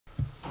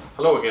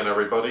Hello again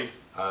everybody,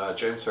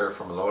 James here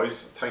from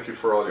Alloys. Thank you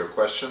for all your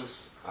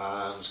questions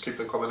and keep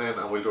them coming in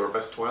and we'll do our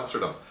best to answer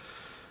them.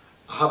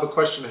 I have a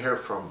question here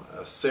from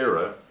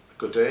Sarah.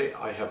 Good day,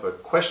 I have a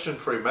question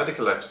for a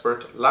medical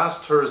expert.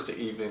 Last Thursday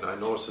evening I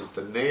noticed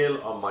the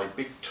nail on my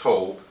big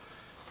toe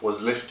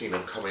was lifting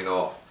and coming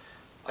off.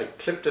 I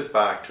clipped it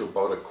back to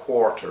about a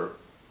quarter.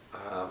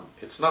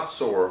 It's not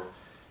sore,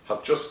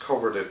 have just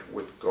covered it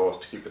with gauze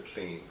to keep it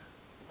clean.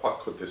 What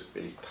could this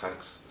be?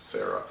 Thanks,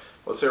 Sarah.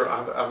 Well, Sarah,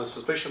 I have a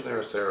suspicion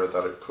there, Sarah,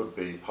 that it could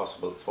be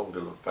possible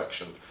fungal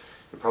infection.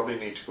 You probably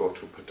need to go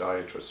to a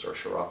podiatrist or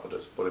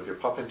chiropodist, but if you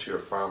pop into your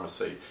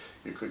pharmacy,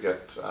 you could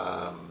get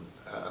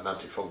an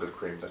antifungal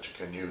cream that you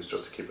can use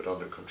just to keep it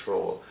under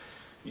control.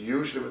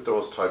 Usually with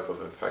those type of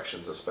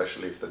infections,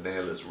 especially if the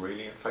nail is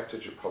really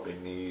infected, you probably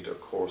need a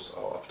course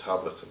of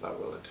tablets, and that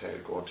will entail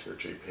going to your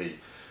GP.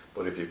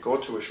 But if you go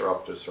to a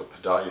chiropodist or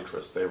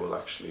podiatrist, they will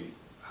actually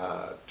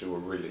do a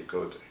really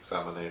good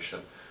examination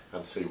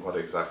and see what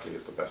exactly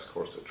is the best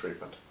course of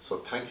treatment. So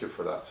thank you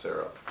for that,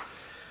 Sarah.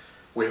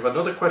 We have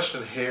another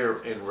question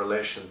here in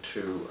relation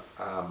to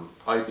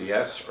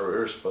IBS or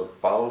irritable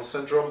bowel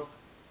syndrome.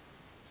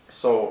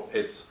 So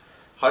it's,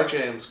 hi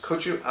James,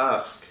 could you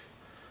ask,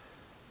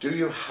 do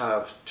you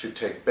have to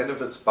take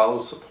Benefits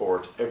bowel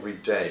support every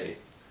day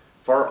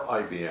for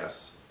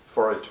IBS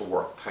for it to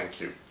work?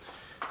 Thank you.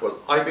 Well,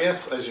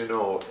 IBS, as you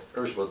know,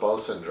 irritable bowel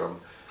syndrome,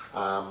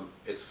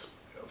 it's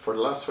for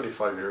the last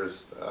 25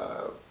 years,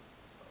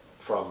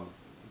 from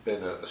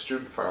being a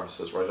student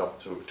pharmacist right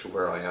up to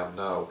where I am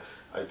now,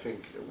 I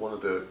think one of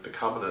the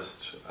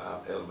commonest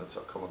ailments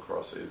I've come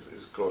across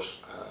is gut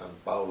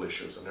and bowel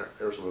issues, and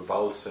irritable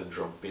bowel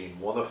syndrome being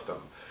one of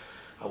them.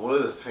 And one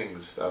of the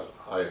things that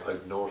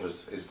I've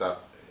noticed is that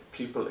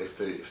people, if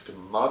they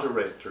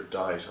moderate their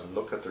diet and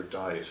look at their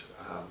diet,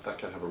 that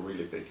can have a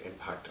really big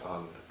impact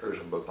on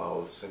irritable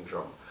bowel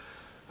syndrome.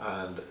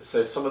 And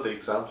say some of the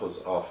examples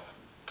of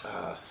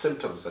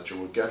symptoms that you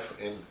would get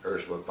in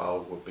irritable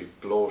bowel would be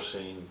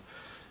bloating,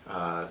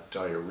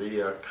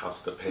 diarrhea,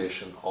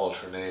 constipation,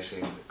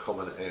 alternating,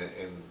 coming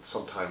in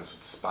sometimes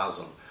with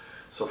spasm.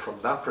 So from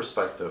that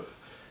perspective,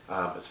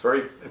 it's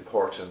very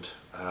important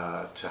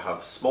to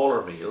have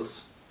smaller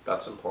meals.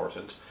 That's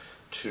important.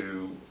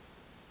 To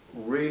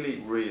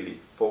really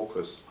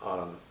focus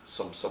on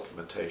some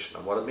supplementation,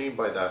 and what I mean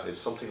by that is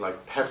something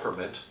like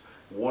peppermint,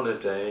 one a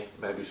day,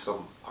 maybe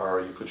some,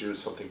 or you could use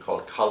something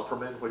called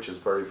Calpromint, which is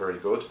very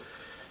good.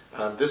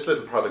 And this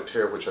little product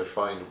here, which I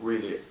find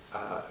really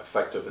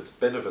effective, it's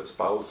Benefits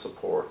bowel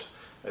support.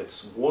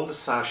 It's one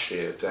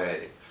sachet a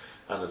day,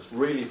 and it's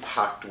really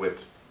packed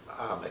with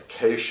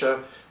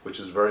acacia, which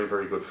is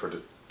very good for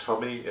the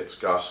tummy. It's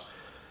got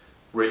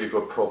really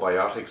good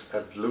probiotics,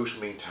 and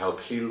glutamine to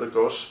help heal the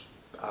gut,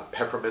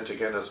 peppermint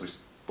again, as we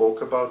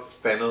spoke about,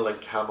 fennel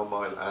and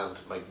chamomile,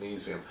 and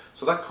magnesium.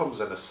 So that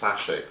comes in a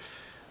sachet.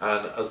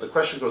 And as the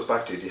question goes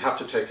back to you, do you have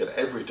to take it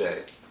every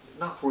day?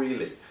 Not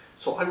really.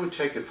 So I would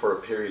take it for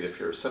a period. If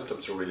your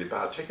symptoms are really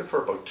bad, take it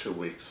for about 2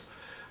 weeks.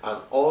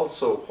 And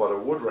also what I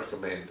would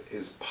recommend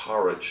is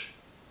porridge,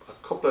 a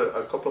couple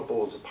of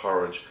bowls of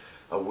porridge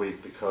a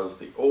week, because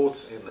the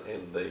oats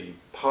in the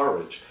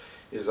porridge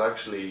is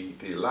actually,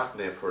 the Latin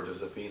name for it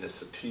is Avena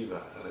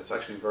sativa, and it's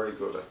actually very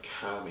good at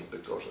calming the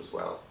gut as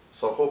well.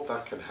 So I hope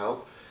that can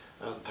help,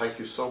 and thank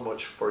you so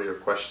much for your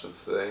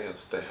questions today, and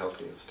stay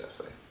healthy and stay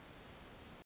safe.